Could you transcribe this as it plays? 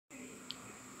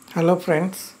Hello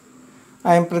friends,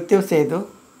 I am Prithvi Sethu.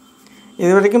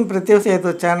 இதுவரைக்கும் Prithvi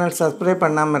Sethu channel subscribe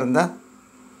பண்ணாமல் இருந்தால்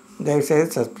தயவுசெய்து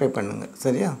சப்ஸ்கிரைப் பண்ணுங்கள்,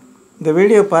 சரியா? இந்த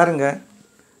வீடியோ பாருங்கள்,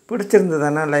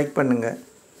 பிடிச்சிருந்ததுன்னா லைக் பண்ணுங்கள்,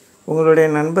 உங்களுடைய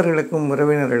நண்பர்களுக்கும்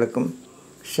உறவினர்களுக்கும்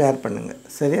ஷேர் பண்ணுங்கள்,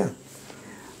 சரியா?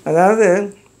 அதாவது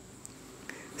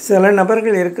சில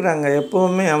நபர்கள் இருக்கிறாங்க,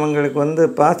 எப்போவுமே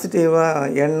அவங்களுக்கு பாசிட்டிவாக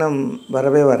எண்ணம்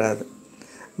வரவே வராது.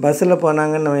 பஸ்ஸில்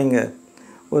போனாங்கன்னு வைங்க,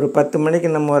 ஒரு 10 மணிக்கு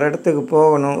நம்ம ஒரு இடத்துக்கு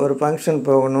போகணும், ஒரு ஃபங்க்ஷன்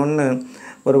போகணும்னு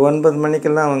ஒரு 9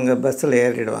 மணிக்கெல்லாம் அவங்க பஸ்ஸில்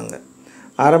ஏறிடுவாங்க.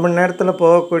 அரை மணி நேரத்தில்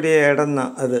போகக்கூடிய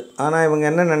இடம்தான் அது. ஆனால் இவங்க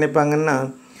என்ன நினைப்பாங்கன்னா,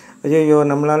 ஐயோ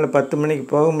நம்மளால் 10 மணிக்கு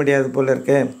போக முடியாது போல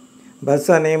இருக்கே, பஸ்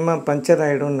அநேகமாக பஞ்சர்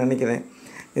ஆகிடும்னு நினைக்கிறேன்,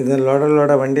 இது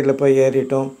லொட வண்டியில் போய்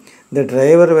ஏறிட்டோம், இந்த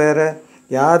டிரைவர் வேறு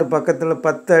யார் பக்கத்தில்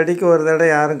 10 அடிக்கு ஒரு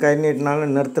தடவை யாரும் கை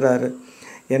நீட்டினாலும் நிறுத்துறாரு,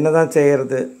 என்ன தான்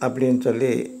செய்கிறது அப்படின்னு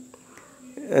சொல்லி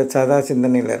சதா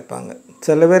சிந்தனையில் இருப்பாங்க.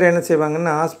 சில பேர் என்ன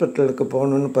செய்வாங்கன்னா, ஹாஸ்பிட்டலுக்கு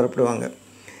போகணுன்னு புறப்படுவாங்க.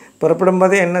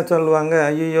 புறப்படும்போதே என்ன சொல்லுவாங்க,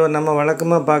 ஐயோ நம்ம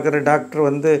வழக்கமாக பார்க்குற டாக்டர்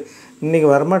இன்றைக்கி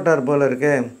வரமாட்டார் போல்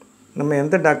இருக்கே, நம்ம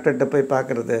எந்த டாக்டர்கிட்ட போய்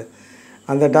பார்க்குறது,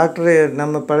 அந்த டாக்டரு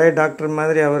நம்ம பழைய டாக்டர்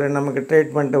மாதிரி அவர் நமக்கு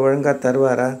ட்ரீட்மெண்ட்டு ஒழுங்காக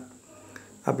தருவாரா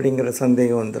அப்படிங்கிற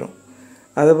சந்தேகம் வந்துடும்.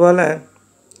 அதுபோல்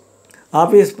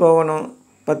ஆஃபீஸ் போகணும்,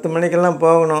 10 மணிக்கெல்லாம்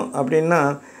போகணும் அப்படின்னா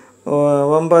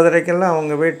 9:30க்கெல்லாம்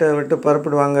அவங்க வீட்டை விட்டு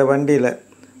புறப்படுவாங்க. வண்டியில்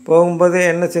போகும்போதே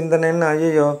என்ன சிந்தனைன்னு,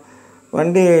 ஐயோ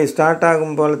வண்டி ஸ்டார்ட்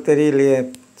ஆகும் போல் தெரியலையே,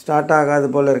 ஸ்டார்ட் ஆகாது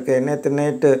போல் இருக்கு, நேற்று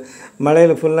நைட்டு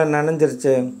மழையில் ஃபுல்லாக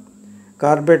நனைஞ்சிருச்சு,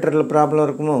 கார்பரேட்டரில் ப்ராப்ளம்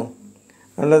இருக்குமோ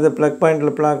அல்லது ப்ளக்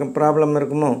பாயிண்டில் ப்ராப்ளம்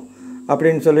இருக்குமோ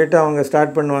அப்படின்னு சொல்லிவிட்டு அவங்க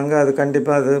ஸ்டார்ட் பண்ணுவாங்க. அது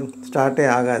கண்டிப்பாக அது ஸ்டார்ட்டே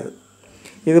ஆகாது.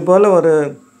 இதுபோல் ஒரு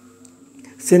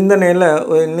சிந்தனையில்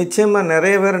நிச்சயமாக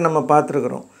நிறைய பேர் நம்ம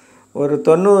பார்த்துருக்குறோம். ஒரு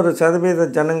 90%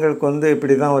 ஜனங்களுக்கு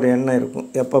இப்படி தான் ஒரு எண்ணம் இருக்கும்.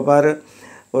 எப்போ பாரு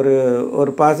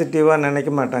ஒரு பாசிட்டிவாக நினைக்க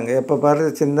மாட்டாங்க. எப்போ பாரு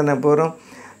சிந்தனை பூரம்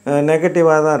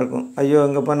நெகட்டிவாக தான் இருக்கும். ஐயோ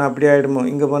இங்கே போனால் அப்படி ஆகிடுமோ,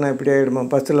 இங்கே போனால் இப்படி ஆகிடுமோ,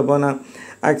 பஸ்ஸில் போனால்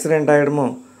ஆக்சிடெண்ட் ஆகிடுமோ,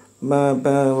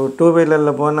 2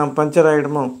 வீலரில் போனால் பஞ்சர்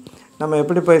ஆகிடுமோ, நம்ம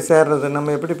எப்படி போய் சேர்றது,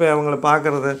 நம்ம எப்படி போய் அவங்கள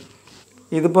பார்க்குறது,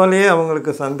 இது போலேயே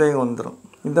அவங்களுக்கு சந்தேகம் வந்துடும்.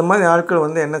 இந்த மாதிரி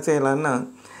ஆட்கள் என்ன செய்யலான்னா,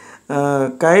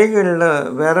 கைகளில்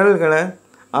விரல்களை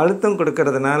அழுத்தம்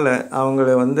கொடுக்கறதுனால அவங்கள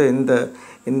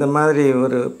இந்த மாதிரி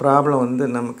ஒரு ப்ராப்ளம்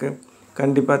நமக்கு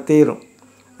கண்டிப்பாக தீரும்.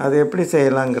 அது எப்படி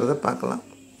செய்யலாங்கிறத பார்க்கலாம்.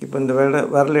 இப்போ இந்த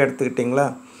விரல் எடுத்துக்கிட்டிங்களா,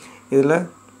 இதில்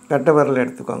கட்டை விரல்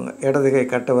எடுத்துக்கோங்க, இடது கை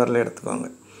கட்டை விரல் எடுத்துக்கோங்க.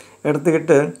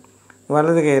 எடுத்துக்கிட்டு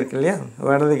வலது கை இருக்கு இல்லையா,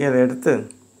 வலது கையில் எடுத்து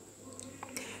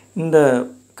இந்த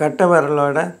கட்டை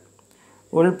விரலோட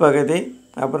உள்பகுதி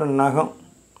அப்புறம்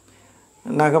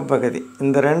நகப்பகுதி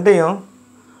இந்த ரெண்டையும்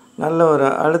நல்ல ஒரு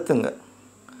அழுத்துங்க.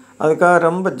 அதுக்காக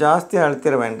ரொம்ப ஜாஸ்தியாக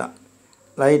அழுத்திட வேண்டாம்,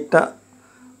 லைட்டாக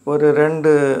ஒரு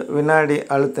 2 வினாடி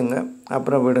அழுத்துங்க,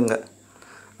 அப்புறம் விடுங்க.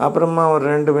 அப்புறமா ஒரு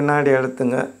 2 வினாடி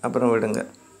அழுத்துங்க, அப்புறம் விடுங்க.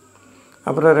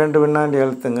 அப்புறம் 2 வினாடி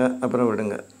அழுத்துங்க, அப்புறம்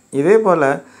விடுங்க. இதே போல்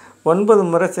 9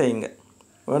 முறை செய்யுங்க.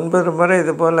 9 முறை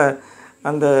இது போல்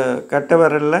அந்த கட்டை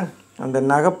விரலில் அந்த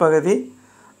நகைப்பகுதி,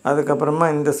 அதுக்கப்புறமா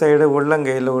இந்த சைடு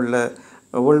உள்ளங்கையில் உள்ள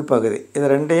உள்பகுதி,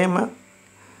 இது ரெண்டையுமே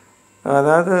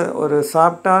அதாவது ஒரு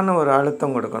சாஃப்டான ஒரு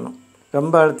அழுத்தம் கொடுக்கணும்.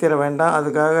 ரொம்ப அழுத்திட வேண்டாம்,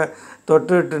 அதுக்காக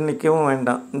தொட்டுக்கிட்டு நிற்கவும்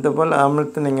வேண்டாம். இந்த போல்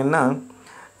அழுத்தினீங்கன்னா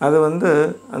அது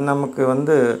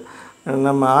நமக்கு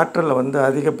நம்ம ஆற்றலை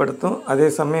அதிகப்படுத்தும். அதே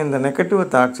சமயம் இந்த நெகட்டிவ்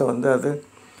தாட்ஸை அது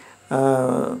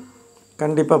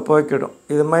கண்டிப்பாக போய்க்கிடும்.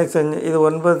 இது மாதிரி இது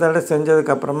 9 தடவை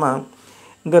செஞ்சதுக்கப்புறமா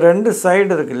இந்த 2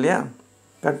 சைடு இருக்கு இல்லையா,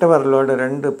 கட்டை விரலோட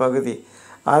 2 பகுதி,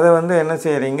 அதை என்ன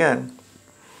செய்கிறீங்க,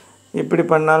 இப்படி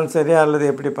பண்ணாலும் சரி அல்லது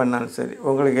எப்படி பண்ணாலும் சரி,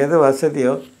 உங்களுக்கு எது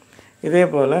வசதியோ இதே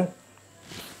போல்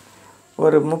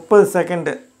ஒரு 30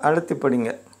 செகண்டு அழுத்தி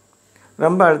பிடிங்க.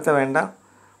 ரொம்ப அழுத்த வேண்டாம்,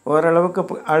 ஓரளவுக்கு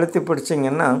அழுத்தி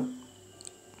பிடிச்சிங்கன்னா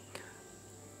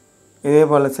இதே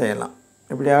போல் செய்யலாம்.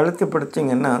 இப்படி அழுத்தி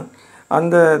பிடிச்சிங்கன்னா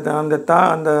அந்த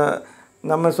அந்த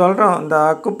நம்ம சொல்கிறோம், அந்த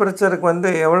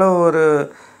அக்குப்ரெஷருக்கு எவ்வளோ ஒரு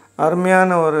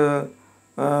அருமையான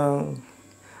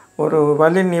ஒரு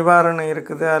வலி நிவாரணம்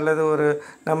இருக்குது, அல்லது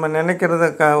நம்ம நினைக்கிறத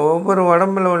ஒவ்வொரு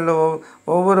உடம்பில் உள்ள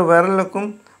ஒவ்வொரு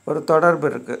விரலுக்கும் ஒரு தொடர்பு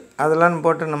இருக்குது. அதெல்லாம்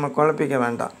போட்டு நம்ம குழப்பிக்க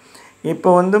வேண்டாம். இப்போ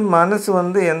மனசு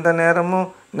எந்த நேரமும்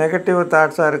நெகட்டிவ்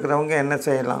தாட்ஸாக இருக்கிறவங்க என்ன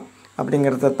செய்யலாம்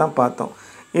அப்படிங்கிறத தான் பார்த்தோம்.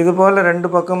 இதுபோல் 2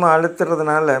 பக்கமும்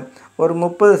அழுத்துறதுனால ஒரு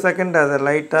 30 செகண்ட் அதை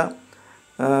லைட்டாக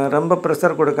ரொம்ப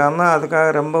ப்ரெஷர் கொடுக்காம, அதுக்காக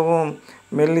ரொம்பவும்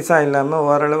மெல்லிசாக இல்லாமல்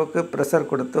ஓரளவுக்கு ப்ரெஷர்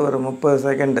கொடுத்து ஒரு 30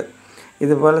 செகண்டு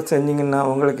இது போல் செஞ்சிங்கன்னா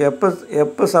உங்களுக்கு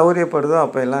எப்போ சௌகரியப்படுதோ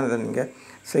அப்போ எல்லாம் இதை நீங்கள்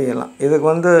செய்யலாம்.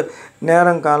 இதுக்கு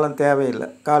நேரம் காலம் தேவையில்லை.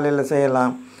 காலையில்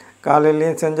செய்யலாம்,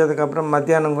 காலையிலையும் செஞ்சதுக்கப்புறம்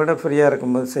மத்தியானம் கூட ஃப்ரீயாக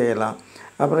இருக்கும்போது செய்யலாம்,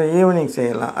 அப்புறம் ஈவினிங்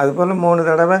செய்யலாம். அதுபோல் 3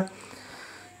 தடவை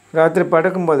ராத்திரி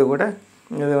படுக்கும்போது கூட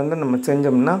இது நம்ம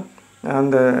செஞ்சோம்னா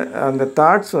அந்த அந்த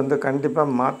தாட்ஸ் வந்து கண்டிப்பாக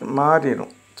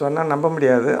மாறிடும். சொன்னால் நம்ப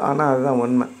முடியாது, ஆனால் அதுதான்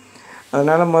உண்மை.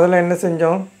 அதனால் முதல்ல என்ன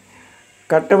செஞ்சோம்,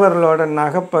 கட்டை விரலோட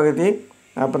நகைப்பகுதி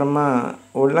அப்புறமா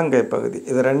உள்ளங்கை பகுதி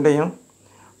இது ரெண்டையும்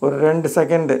ஒரு 2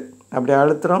 செகண்டு அப்படி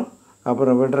அழுத்துகிறோம்,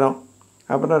 அப்புறம் விடுறோம்,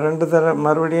 அப்புறம் 2 தடவை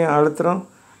மறுபடியும் அழுத்துகிறோம்,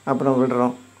 அப்புறம்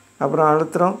விடுறோம், அப்புறம்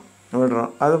அழுத்துகிறோம்,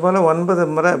 விடுறோம். அதுபோல் 9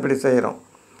 முறை இப்படி செய்கிறோம்.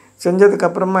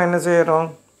 செஞ்சதுக்கப்புறமா என்ன செய்கிறோம்,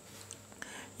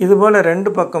 இதுபோல்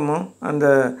 2 பக்கமும் அந்த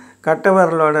கட்டை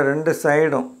விரலோட 2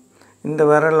 சைடும் இந்த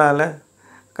விரலால்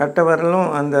கட்டை விரலும்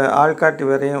அந்த ஆள்காட்டி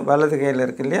விரையும் வலது கையில்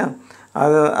இருக்கு இல்லையா,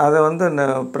 அதை வந்து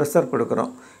ப்ரெஷர்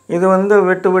கொடுக்குறோம். இது வந்து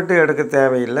விட்டு விட்டு எடுக்க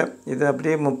தேவையில்லை. இது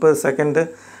அப்படியே 30 செகண்டு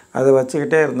அதை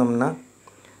வச்சுக்கிட்டே இருந்தோம்னா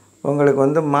உங்களுக்கு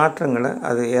வந்து மாற்றங்களை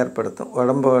அது ஏற்படுத்தும்.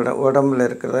 உடம்பில்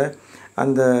இருக்கிற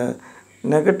அந்த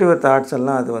நெகட்டிவ் தாட்ஸ்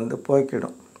எல்லாம் அது வந்து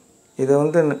போக்கிடும். இது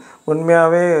வந்து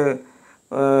உண்மையாகவே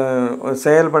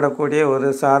செயல்படக்கூடிய ஒரு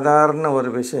சாதாரண ஒரு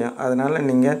விஷயம். அதனால்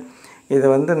நீங்கள் இதை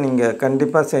வந்து நீங்கள்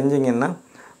கண்டிப்பாக செஞ்சிங்கன்னா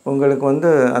உங்களுக்கு வந்து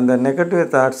அந்த நெகட்டிவ்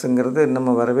தாட்ஸுங்கிறது நம்ம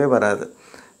வரவே வராது.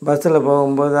 பஸ்ஸில்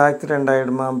போகும்போது ஆக்சிடெண்ட்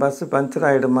ஆகிடுமா, பஸ்ஸு பஞ்சர்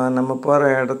ஆகிடுமா, நம்ம போகிற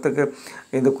இடத்துக்கு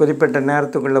இது குறிப்பிட்ட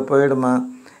நேரத்துக்குள்ளே போயிடுமா,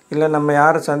 இல்லை நம்ம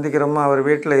யாரை சந்திக்கிறோமோ அவர்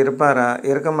வீட்டில் இருப்பாரா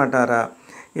இருக்க மாட்டாரா,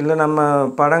 இல்லை நம்ம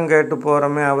பணம் கேட்டு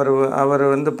போகிறோமே அவர்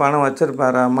வந்து பணம்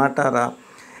வச்சுருப்பாரா மாட்டாரா,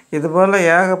 இதுபோல்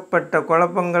ஏகப்பட்ட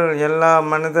குழப்பங்கள் எல்லா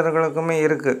மனிதர்களுக்குமே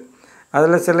இருக்குது.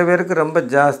 அதில் சில பேருக்கு ரொம்ப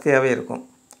ஜாஸ்தியாகவே இருக்கும்.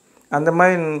 அந்த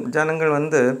மாதிரி ஜனங்கள்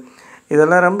வந்து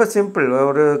இதெல்லாம் ரொம்ப சிம்பிள்.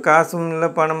 ஒரு காசும் இல்லை,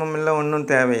 பணமும் இல்லை, ஒன்றும்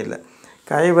தேவையில்லை.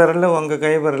 கை விரலில் உங்கள்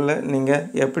கை விரலில் நீங்கள்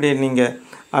எப்படி நீங்கள்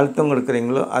அழுத்தம்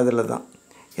கொடுக்குறீங்களோ அதில் தான்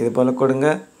இது போல் கொடுங்க.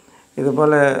 இது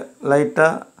போல்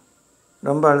லைட்டாக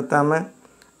ரொம்ப அழுத்தாமல்,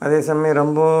 அதே சமயம்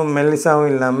ரொம்பவும்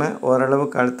மெல்லிசாவும் இல்லாமல்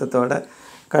ஓரளவுக்கு அழுத்தத்தோட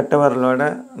கட்டை விரலோட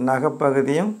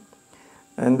நகைப்பகுதியும்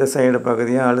இந்த சைடு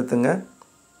பகுதியும் அழுத்துங்க.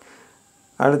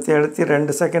 அழுத்தி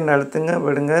 2 செகண்ட் அழுத்துங்க,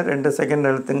 விடுங்க, 2 செகண்ட்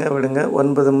அழுத்துங்க, விடுங்க.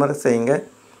 9 முறை செய்யுங்க.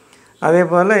 அதே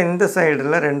போல் இந்த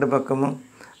சைடில் 2 பக்கமும்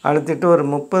அழுத்திட்டு ஒரு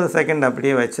 30 செகண்ட்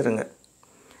அப்படியே வச்சுருங்க.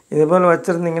 இதுபோல்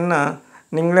வச்சுருந்தீங்கன்னா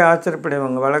நீங்களே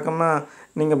ஆச்சரியப்படுவீங்க. வழக்கமாக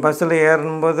நீங்கள் பஸ்ஸில்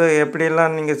ஏறும்போது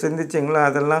எப்படியெல்லாம் நீங்கள் சிந்திச்சிங்களோ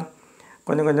அதெல்லாம்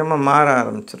கொஞ்சம் கொஞ்சமாக மாற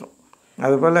ஆரம்பிச்சிடும்.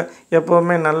 அதுபோல்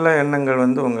எப்போவுமே நல்ல எண்ணங்கள்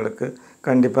வந்து உங்களுக்கு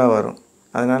கண்டிப்பாக வரும்.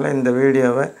 அதனால் இந்த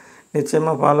வீடியோவை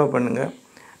நிச்சயமாக ஃபாலோ பண்ணுங்கள்.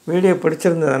 வீடியோ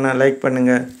பிடிச்சிருந்ததுன்னா லைக்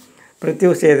பண்ணுங்கள். பிரித்யூ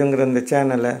சேதுங்கிற இந்த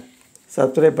சேனலை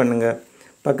சப்ஸ்கிரைப் பண்ணுங்கள்.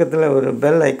 பக்கத்தில் ஒரு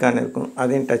பெல் ஐக்கான் இருக்கும்,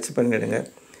 அதையும் டச் பண்ணிவிடுங்க.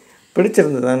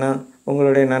 பிடிச்சிருந்ததுன்னா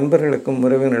உங்களுடைய நண்பர்களுக்கும்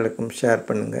உறவினர்களுக்கும் ஷேர்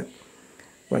பண்ணுங்கள்.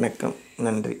 வணக்கம்,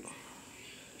 நன்றி.